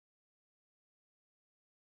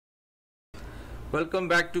Welcome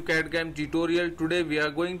back to CAD/CAM tutorial. Today we are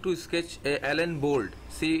going to sketch a Allen bolt.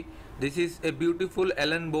 See, this is a beautiful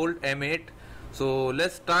Allen bolt M8. So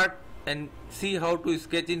let's start and see how to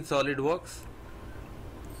sketch in SolidWorks.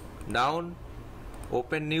 Down,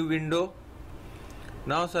 open new window.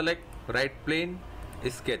 Now select right plane,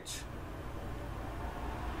 sketch.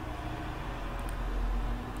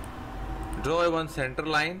 Draw one center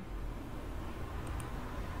line.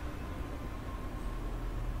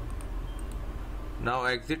 Now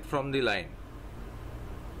exit from the line.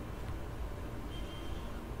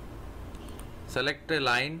 Select a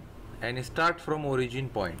line and start from origin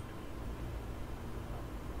point.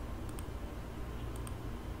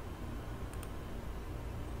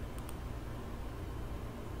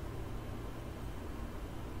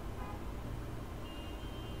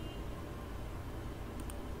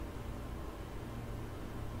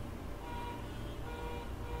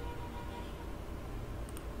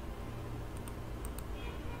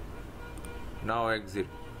 Now exit.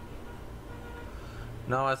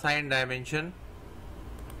 Now assign dimension.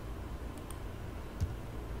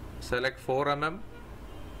 Select 4 mm.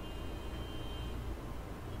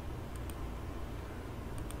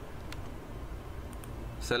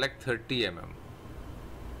 Select 30 mm.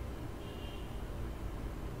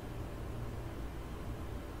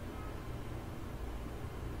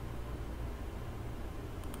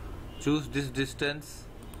 Choose this distance.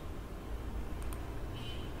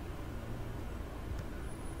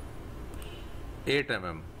 $8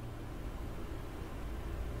 mm.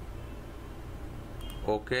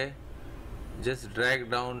 Okay, just drag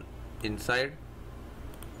down inside.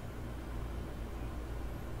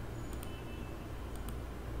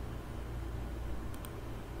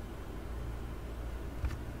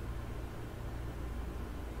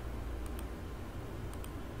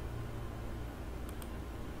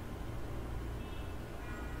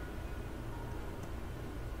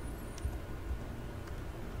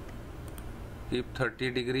 Keep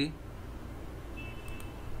 30 degree.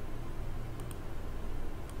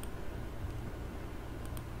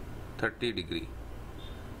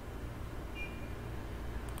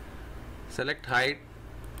 Select height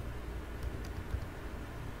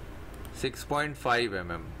 6.5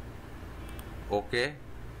 mm. Okay.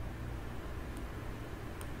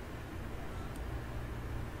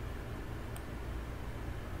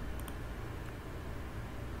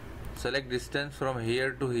 Select distance from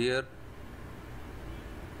here to here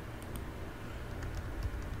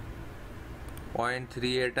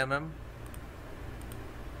 0.38 mm.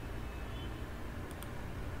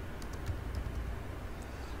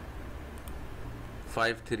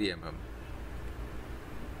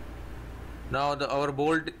 Now our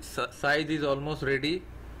bolt size is almost ready.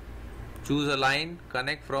 Choose a line,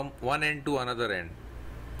 connect from one end to another end.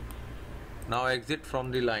 Now exit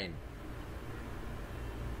from the line.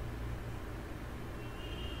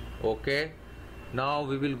 Okay. Now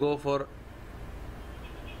we will go for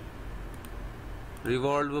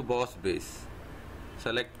revolve boss base.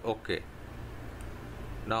 Select OK.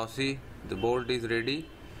 Now see, the bolt is ready.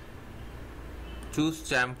 Choose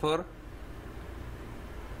chamfer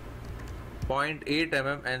 0.8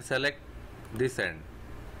 mm and select this end.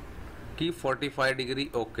 Keep 45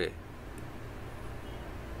 degree. OK.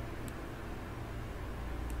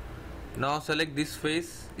 Now select this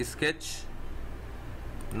face, sketch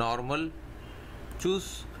normal.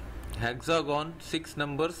 Choose hexagon 6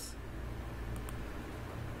 numbers.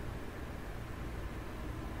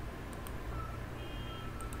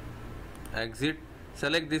 Exit.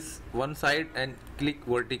 Select this one side and click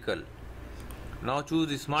vertical. Now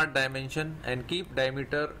choose smart dimension and keep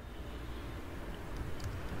diameter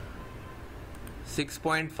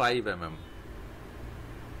 6.5 mm.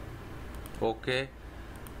 Okay.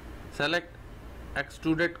 Select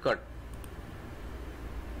extruded cut.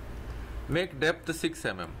 Make depth 6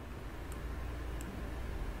 mm.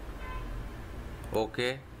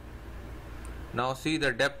 Okay. Now see,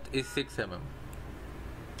 the depth is 6 mm.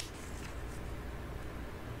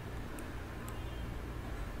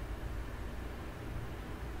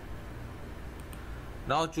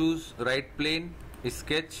 Now choose right plane,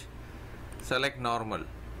 sketch, select normal.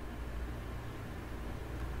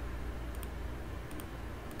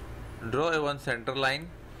 Draw one center line,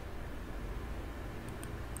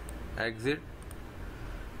 exit,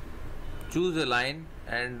 choose a line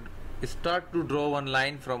and start to draw one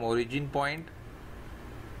line from origin point.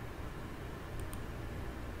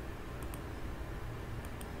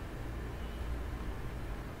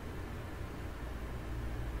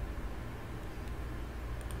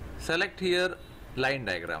 Select here line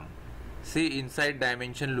diagram. See, inside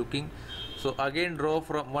dimension looking. So again draw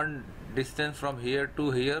from one distance from here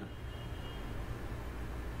to here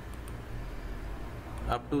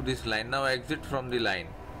up to this line. Now exit from the line.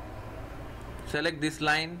 Select this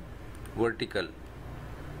line vertical.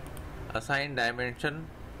 Assign dimension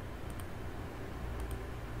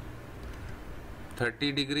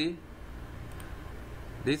 30 degree.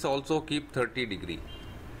 This also keep 30 degree.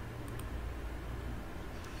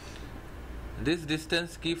 This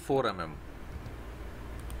distance keep 4 mm.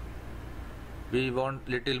 We want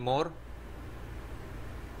little more.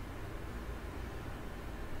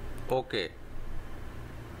 Okay.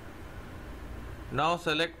 Now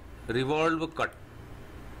select revolve cut.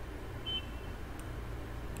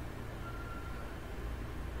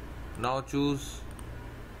 Now choose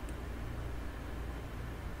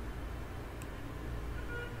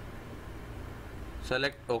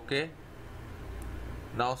select OK.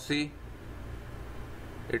 Now see,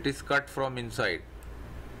 it is cut from inside.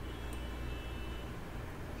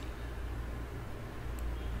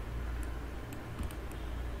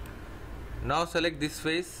 Now select this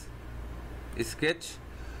face, sketch,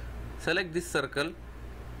 select this circle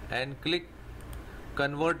and click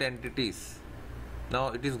convert entities. Now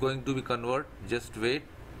it is going to be convert, just wait.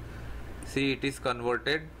 See, it is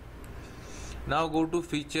converted. Now go to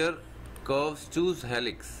feature, curves, choose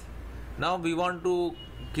helix. Now we want to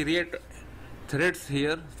create threads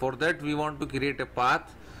here. For that we want to create a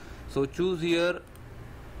path. So choose here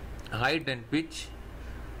height and pitch.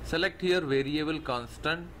 Select here variable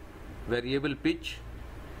constant, variable pitch.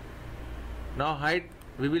 Now height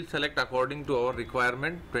we will select according to our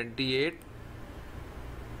requirement, 28,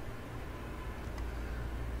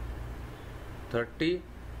 30,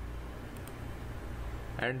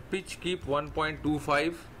 and pitch keep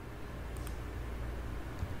 1.25,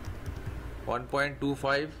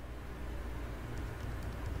 1.25.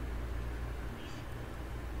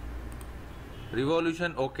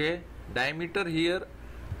 Revolution OK. Diameter here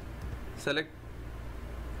select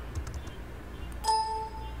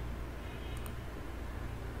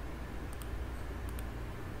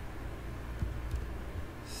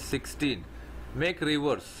 16. Make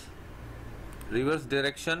reverse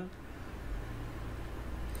direction.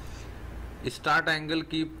 Start angle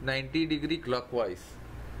keep 90 degree clockwise.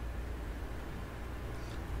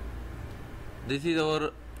 This is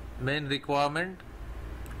our main requirement.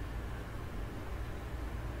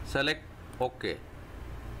 Select OK.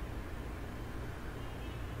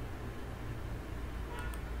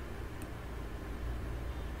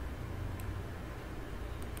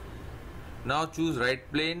 Now choose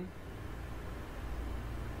right plane,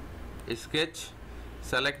 sketch,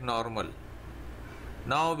 select normal.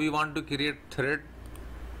 Now we want to create thread.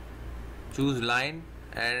 Choose line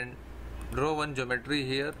and draw one geometry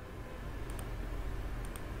here.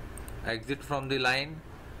 Exit from the line.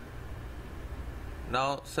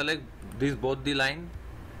 Now select this both the line.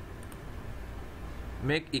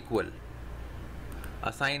 Make equal.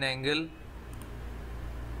 Assign angle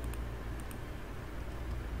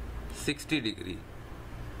 60 degree.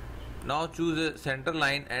 Now choose a center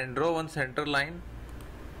line and draw one center line.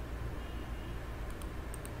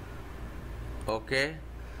 OK.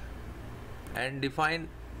 And define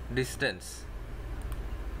distance.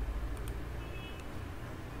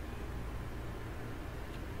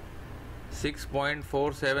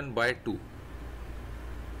 (6.47 by 2),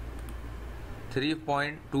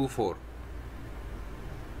 3.24.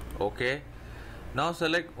 OK. Now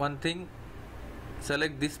select one thing.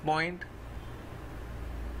 Select this point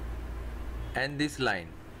and this line.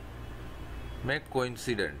 Make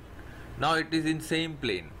coincident. Now it is in same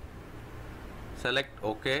plane. Select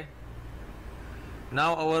OK.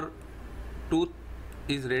 Now our tooth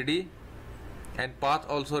is ready and path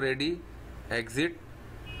also ready. Exit.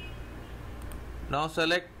 Now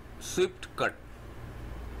select swift cut.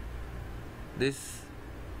 This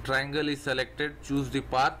triangle is selected. Choose the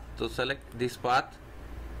path. So select this path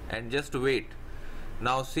and just wait.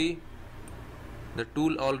 Now see, the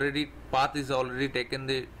tool already, path is already taken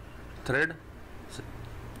the thread.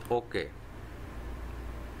 OK.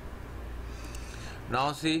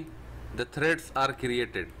 Now see, the threads are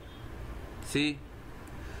created. See,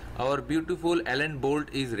 our beautiful Allen bolt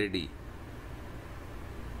is ready.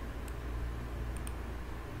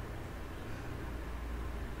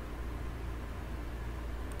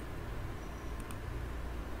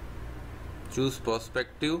 Choose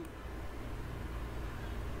perspective.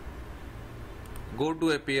 Go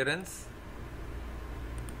to appearance,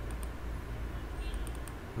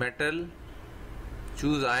 metal,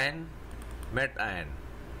 choose iron, matte iron,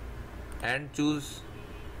 and choose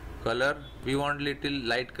color. We want little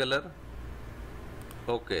light color.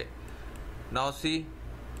 OK. Now see,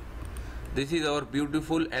 this is our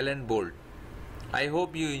beautiful Allen bolt. I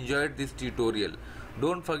hope you enjoyed this tutorial.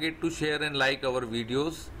 Don't forget to share and like our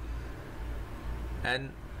videos,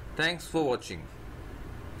 and thanks for watching.